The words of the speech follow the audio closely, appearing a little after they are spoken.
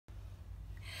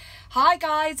Hi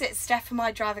guys, it's Steph from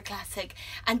IDRIVEACLASSIC,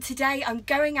 and today I'm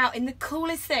going out in the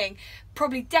coolest thing,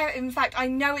 in fact I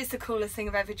know it's the coolest thing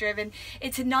I've ever driven.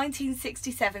 It's a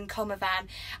 1967 comma van,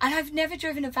 and I've never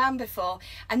driven a van before,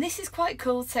 and this is quite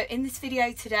cool. So in this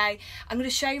video today I'm going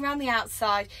to show you around the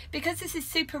outside, because this is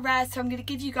super rare, so I'm going to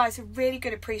give you guys a really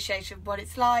good appreciation of what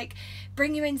it's like,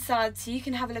 bring you inside so you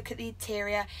can have a look at the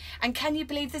interior, and can you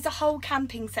believe there's a whole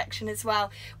camping section as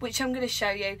well, which I'm going to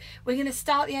show you. We're going to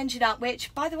start the engine up,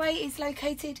 which by the way is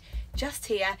located just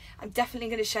here. I'm definitely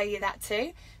going to show you that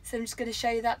too, so I'm just going to show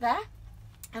you that there,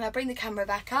 and I'll bring the camera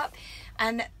back up,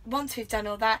 and once we've done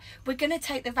all that we're going to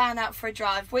take the van out for a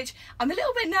drive, which I'm a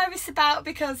little bit nervous about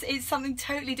because it's something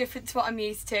totally different to what I'm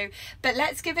used to, but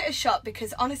let's give it a shot,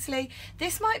 because honestly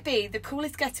this might be the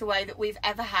coolest getaway that we've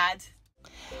ever had.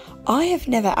 I have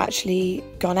never actually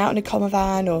gone out in a comma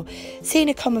van or seen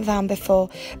a comma van before,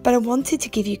 but I wanted to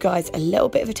give you guys a little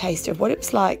bit of a taste of what it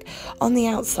was like on the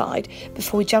outside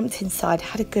before we jumped inside,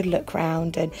 had a good look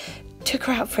round and took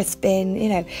her out for a spin. You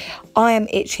know, I am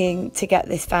itching to get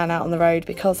this van out on the road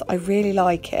because I really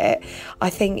like it. I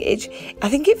think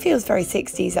it feels very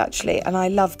 60s actually, and I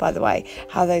love, by the way,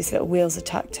 how those little wheels are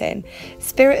tucked in.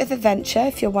 Spirit of Adventure,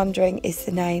 if you're wondering, is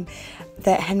the name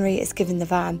that Henry has given the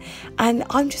van, and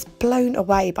I'm just blown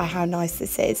away by how nice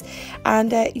this is.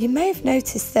 And you may have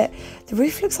noticed that the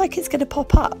roof looks like it's going to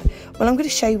pop up. Well, I'm going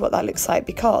to show you what that looks like,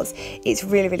 because it's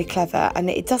really, really clever, and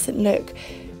it doesn't look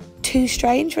too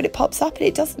strange when it pops up, and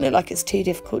it doesn't look like it's too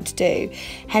difficult to do.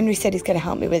 Henry said he's going to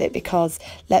help me with it, because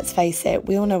let's face it,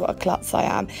 we all know what a klutz I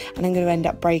am, and I'm going to end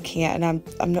up breaking it, and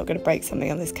I'm not going to break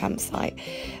something on this campsite.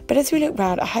 But as we look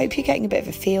round, I hope you're getting a bit of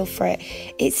a feel for it.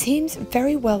 It seems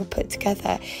very well put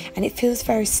together, and it feels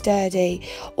very sturdy.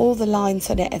 All the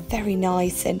lines on it are very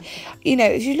nice, and you know,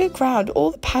 if you look round, all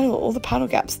the panel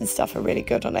gaps and stuff are really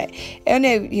good on it. I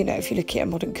know, you know, if you're looking at a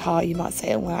modern car you might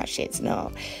say, oh well, actually it's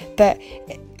not, but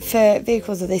for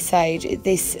vehicles of this age,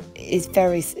 this is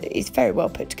very well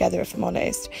put together, if I'm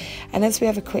honest. And as we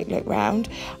have a quick look round,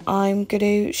 I'm going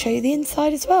to show you the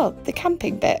inside as well, the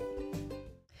camping bit.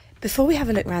 Before we have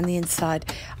a look around the inside,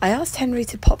 I asked Henry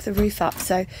to pop the roof up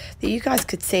so that you guys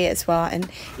could see it as well, and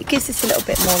it gives us a little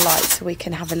bit more light so we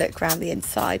can have a look around the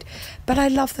inside. But I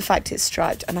love the fact it's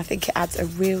striped, and I think it adds a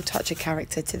real touch of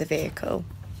character to the vehicle.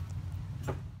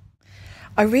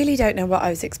 I really don't know what I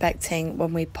was expecting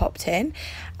when we popped in.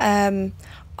 I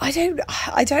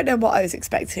don't know what I was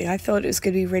expecting. I thought it was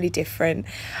going to be really different.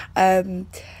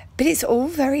 But it's all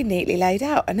very neatly laid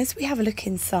out, and as we have a look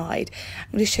inside,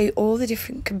 I'm going to show you all the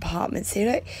different compartments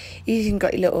here. Look, you've even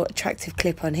got your little attractive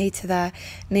clip-on heater there.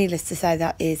 Needless to say,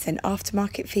 that is an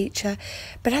aftermarket feature.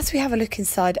 But as we have a look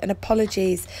inside, and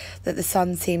apologies that the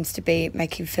sun seems to be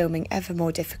making filming ever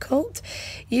more difficult,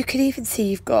 you can even see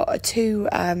you've got a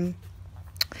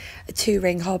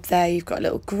two-ring hob there, you've got a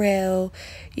little grill,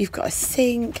 you've got a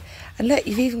sink, and look,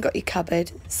 you've even got your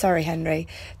cupboard, sorry Henry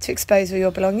to expose all your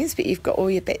belongings, but you've got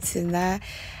all your bits in there,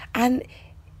 and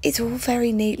it's all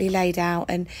very neatly laid out.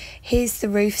 And here's the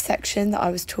roof section that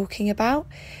I was talking about,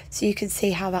 so you can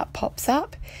see how that pops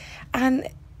up. And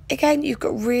again, you've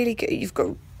got really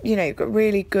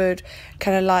good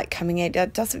kind of light coming in.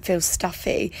 It doesn't feel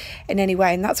stuffy in any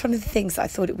way, and that's one of the things that I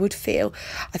thought it would feel.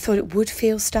 I thought it would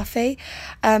feel stuffy,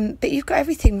 but you've got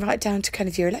everything right down to kind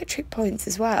of your electric points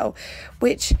as well,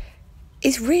 which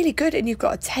is really good. And you've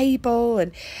got a table,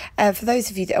 and for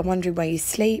those of you that are wondering where you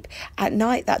sleep at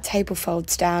night, that table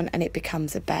folds down and it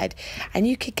becomes a bed, and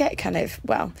you could get kind of,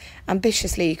 well,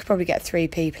 ambitiously you could probably get 3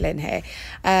 people in here,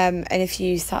 and if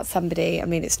you sat somebody, I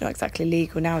mean it's not exactly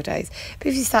legal nowadays, but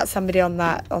if you sat somebody on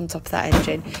top of that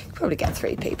engine, you could probably get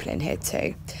 3 people in here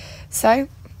too. So I'm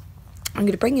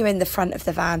going to bring you in the front of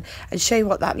the van and show you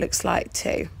what that looks like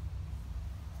too.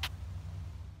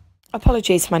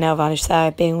 Apologies for my nail varnish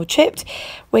there being all chipped.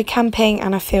 We're camping,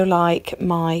 and I feel like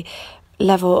my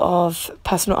level of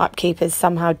personal upkeep has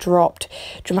somehow dropped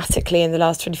dramatically in the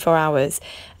last 24 hours.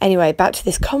 Anyway, back to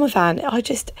this comma van. I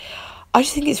just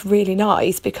think it's really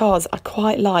nice, because I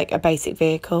quite like a basic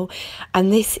vehicle,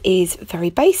 and this is very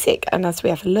basic. And as we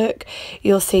have a look,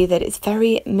 you'll see that it's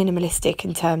very minimalistic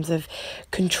in terms of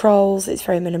controls, it's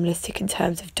very minimalistic in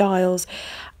terms of dials.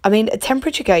 I mean, a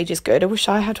temperature gauge is good. I wish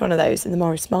I had one of those in the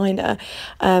Morris Minor.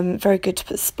 Very good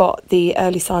to spot the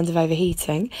early signs of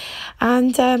overheating.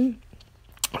 And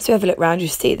so have a look around, you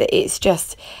see that it's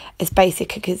just as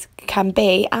basic as it can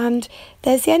be. And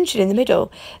there's the engine in the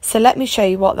middle. So let me show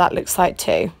you what that looks like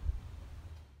too.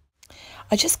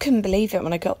 I just couldn't believe it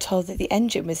when I got told that the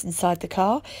engine was inside the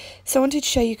car. So I wanted to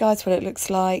show you guys what it looks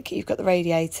like. You've got the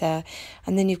radiator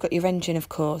and then you've got your engine, of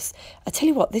course. I tell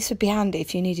you what, this would be handy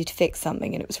if you needed to fix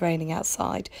something and it was raining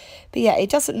outside. But yeah, it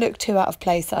doesn't look too out of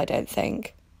place, I don't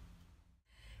think.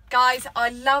 Guys, I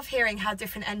love hearing how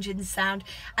different engines sound,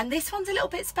 and this one's a little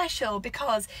bit special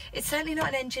because it's certainly not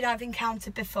an engine I've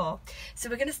encountered before. So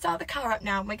we're going to start the car up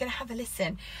now and we're going to have a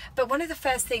listen. But one of the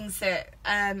first things that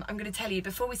I'm going to tell you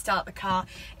before we start the car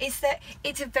is that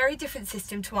it's a very different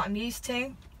system to what I'm used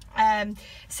to.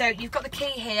 So you've got the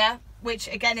key here, which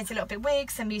again is a little bit weird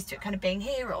because I'm used to it kind of being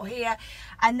here or here,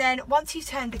 and then once you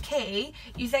turn the key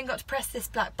you've then got to press this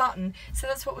black button. So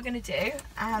that's what we're going to do,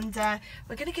 and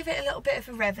we're going to give it a little bit of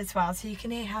a rev as well so you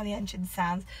can hear how the engine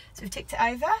sounds. So we've ticked it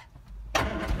over.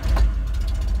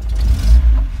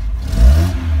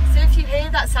 So if you hear,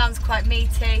 that sounds quite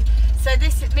meaty. So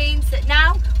this means that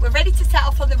now we're ready to set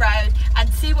off on the road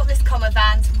and see what this comma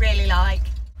van's really like.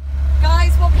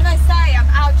 Guys, what can I say? I'm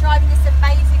out driving this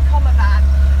amazing comma van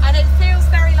and it feels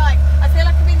very like, I feel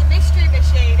like I'm in the Mystery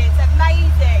Machine. It's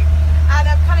amazing, and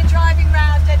I'm kind of driving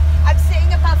around and I'm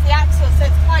sitting above the axle, so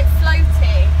it's quite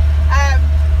floaty,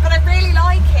 but I really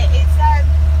like it.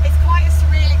 It's quite a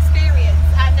surreal experience,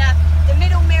 and the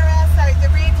middle mirror, so the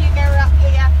rear view mirror up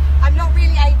here, I'm not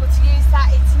really able to use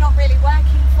that. It's not really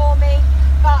working for me,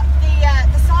 but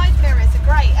the side mirrors are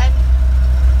great, and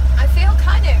I feel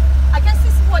kind of, I guess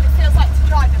this is what it feels like to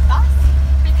drive a bus,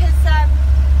 because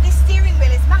this steering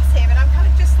wheel is massive and I'm kind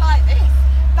of just like this,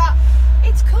 but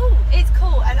it's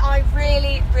cool, and I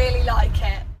really, really like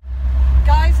it.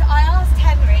 Guys,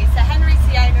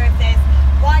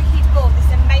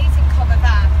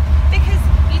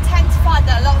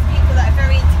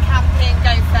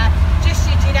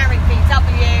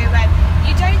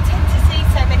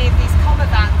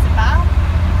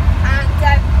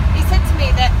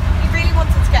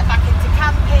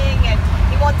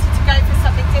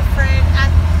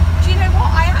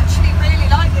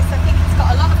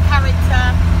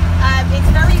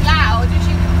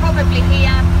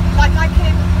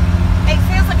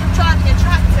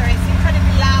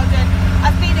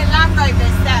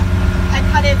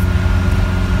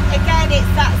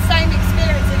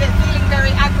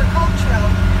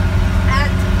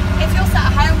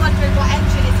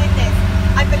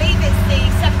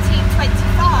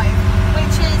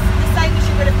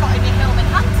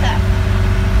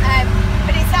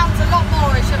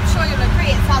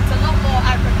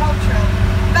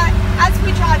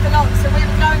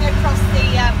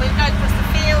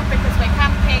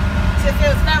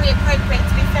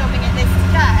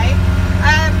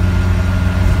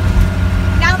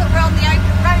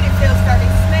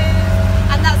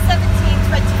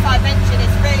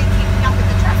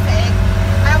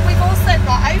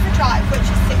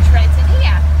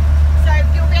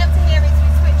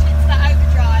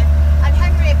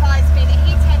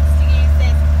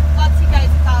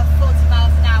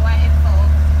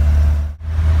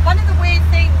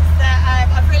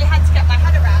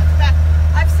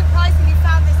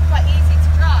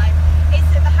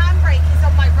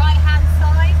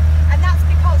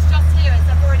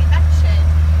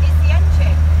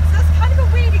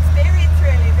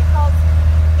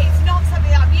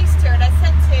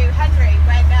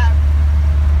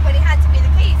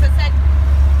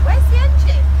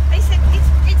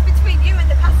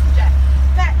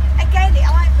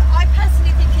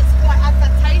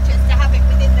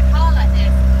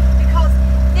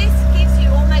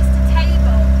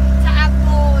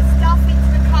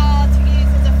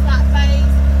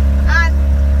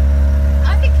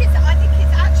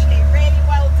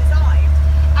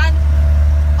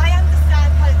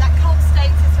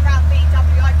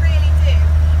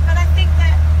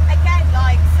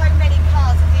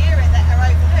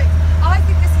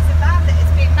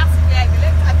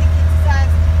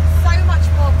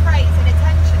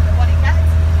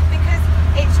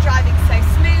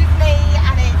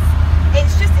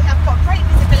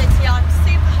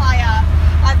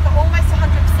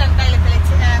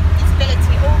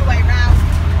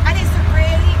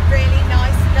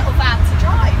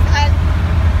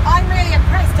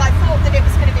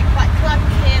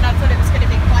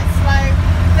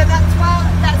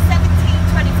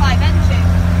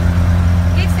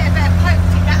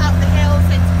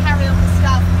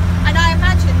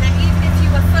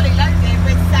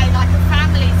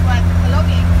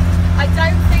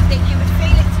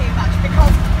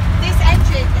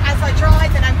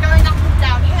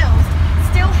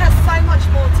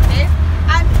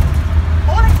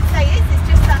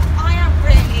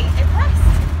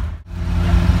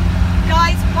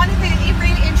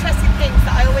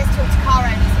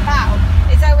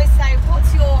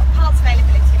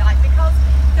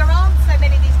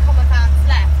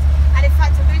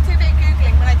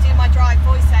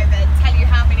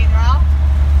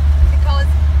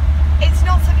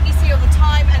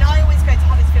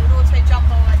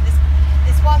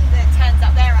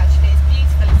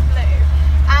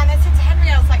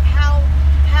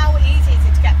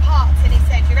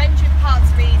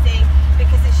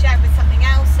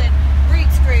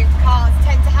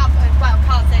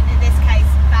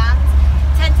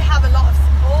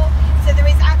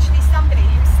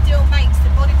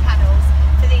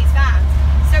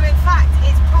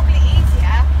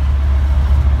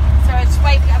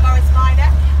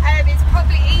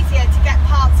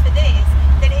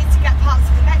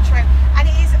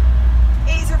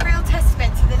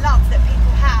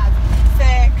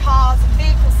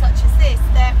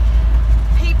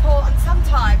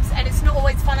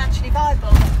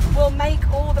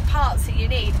 all the parts that you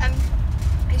need. And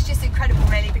it's just incredible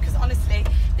really, because honestly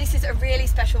this is a really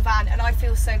special van and I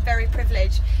feel so very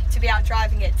privileged to be out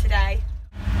driving it today.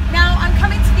 Now I'm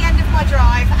coming to the end of my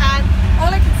drive, and all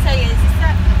I can say is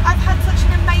that I've had such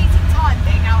an amazing time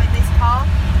being out in this car,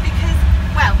 because,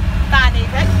 well, van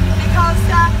even, because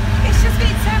it's just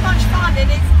been so much fun,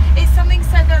 and it's something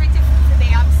so very different for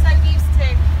me. I'm so used to,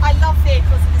 I love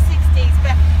vehicles in the 60s,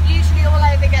 but usually all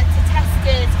I ever get to test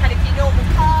is kind of your normal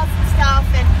cars and stuff,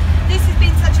 and this has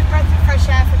been such a breath of fresh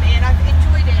air for me, and I've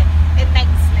enjoyed it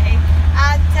immensely.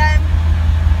 And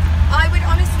I would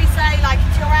honestly say, like,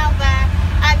 if you're out there,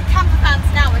 and camper vans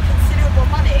now are considerable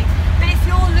money, but if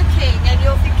you're looking and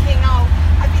you're thinking, oh,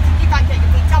 I've been thinking about getting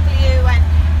a VW,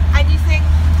 and you think,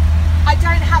 I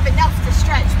don't have enough to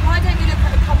stretch, why don't you look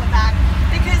at a camper van?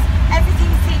 Because everything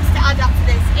seems to add up to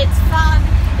this. It's fun,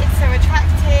 it's so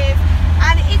attractive,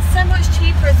 and it's so much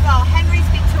cheaper as well. Henry's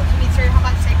been talking me through how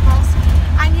much they cost,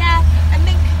 and yeah, a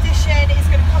mint condition is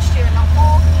going to cost you a lot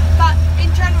more, but in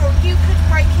general you could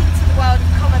break into the world of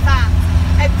camper vans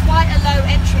at quite a low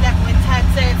entry level in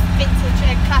terms of vintage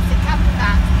and classic camper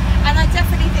vans. And I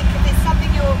definitely think if it's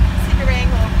something you're considering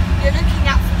or you're looking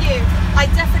at for you, I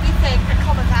definitely think a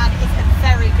camper van is a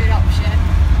very good option.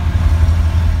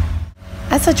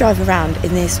 As I drive around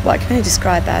in this, what I can only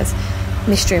describe as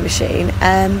mystery machine,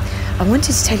 I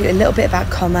wanted to tell you a little bit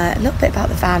about Comma, a little bit about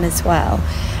the van as well.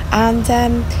 And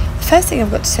the first thing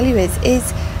I've got to tell you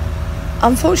is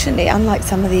unfortunately, unlike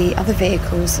some of the other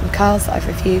vehicles and cars that I've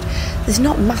reviewed, there's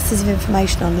not masses of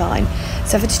information online.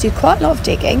 So I've had to do quite a lot of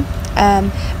digging,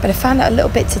 but I found out a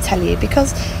little bit to tell you,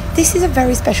 because this is a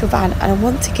very special van and I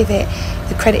want to give it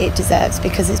the credit it deserves,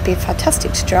 because it's been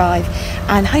fantastic to drive.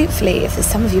 And hopefully, if there's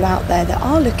some of you out there that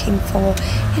are looking for,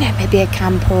 you know, maybe a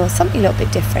camper or something a little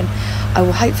bit different, I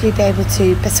will hopefully be able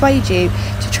to persuade you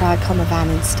to try a Comma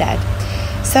van instead.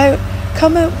 So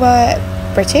Comma were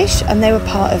British and they were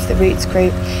part of the Roots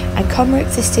Group, and Comma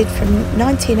existed from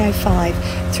 1905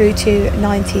 through to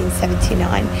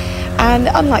 1979. And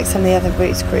unlike some of the other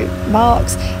Roots Group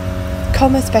marques,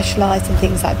 Comma specialised in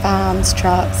things like vans,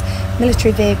 trucks,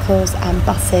 military vehicles and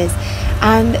buses,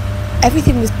 and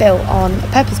everything was built on a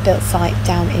purpose-built site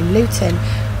down in Luton,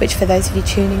 which, for those of you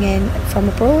tuning in from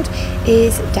abroad,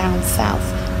 is down south,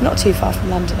 not too far from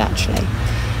London actually.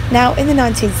 Now, in the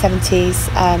 1970s,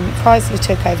 Chrysler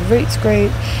took over Roots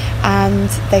Group and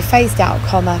they phased out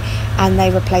Comma and they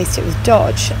replaced it with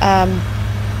Dodge.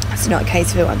 It's not a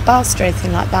case of it went bust or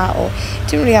anything like that, or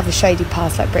didn't really have a shady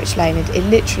past like British Lane. It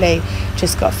literally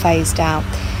just got phased out.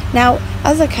 Now,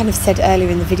 as I kind of said earlier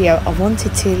in the video, I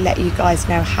wanted to let you guys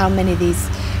know how many of these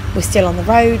were still on the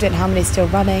road and how many are still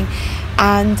running.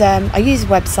 And I use a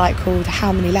website called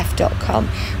howmanyleft.com,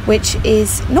 which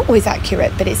is not always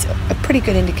accurate, but it's a pretty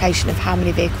good indication of how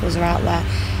many vehicles are out there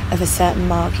of a certain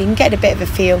marque. You can get a bit of a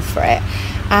feel for it.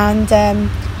 And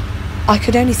I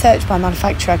could only search by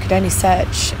manufacturer. I could only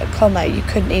search Comma. You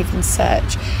couldn't even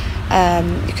search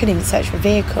for a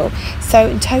vehicle. So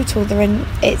in total,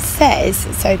 it says,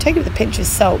 so take it with a pinch of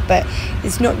salt, but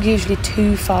it's not usually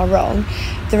too far wrong,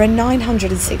 there are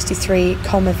 963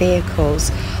 Comma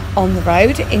vehicles on the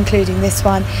road, including this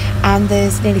one, and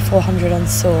there's nearly 400 on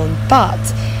Sawn. But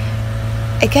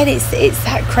again, it's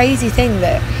that crazy thing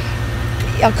that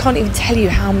I can't even tell you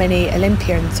how many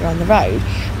Olympians are on the road,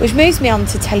 which moves me on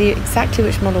to tell you exactly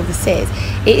which model this is.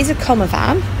 It is a Comma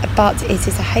van, but it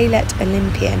is a Haylett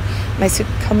Olympian, most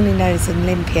commonly known as an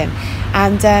Olympian.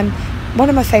 And one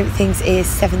of my favourite things is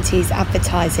 70s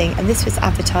advertising, and this was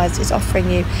advertised as offering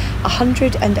you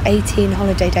 118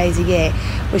 holiday days a year,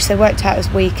 which they worked out as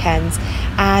weekends,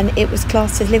 and it was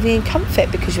classed as living in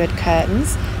comfort because you had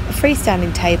curtains, a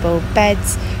freestanding table,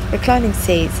 beds, reclining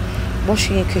seats,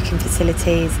 washing and cooking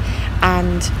facilities,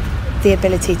 and the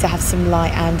ability to have some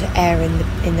light and air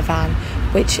in the van,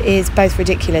 which is both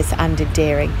ridiculous and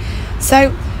endearing.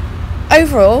 So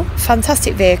overall,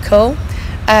 fantastic vehicle.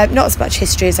 Not as much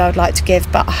history as I would like to give,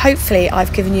 but hopefully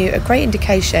I've given you a great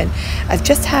indication of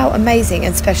just how amazing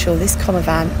and special this Comma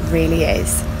van really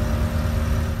is.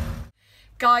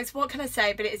 Guys, what can I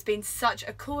say, but it has been such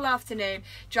a cool afternoon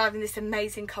driving this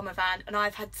amazing Comma van, and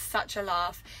I've had such a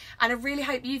laugh. And I really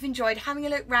hope you've enjoyed having a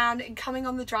look round and coming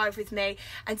on the drive with me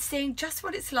and seeing just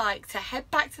what it's like to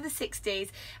head back to the 60s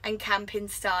and camp in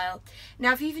style.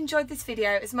 Now, if you've enjoyed this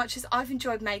video as much as I've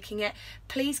enjoyed making it,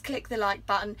 please click the like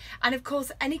button. And of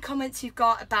course, any comments you've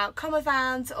got about Comma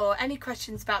vans or any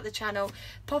questions about the channel,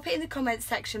 pop it in the comments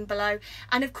section below.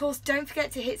 And of course, don't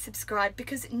forget to hit subscribe,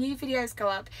 because new videos go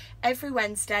up every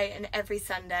Wednesday and every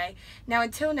Sunday. Now,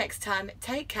 until next time,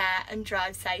 take care and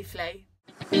drive safely.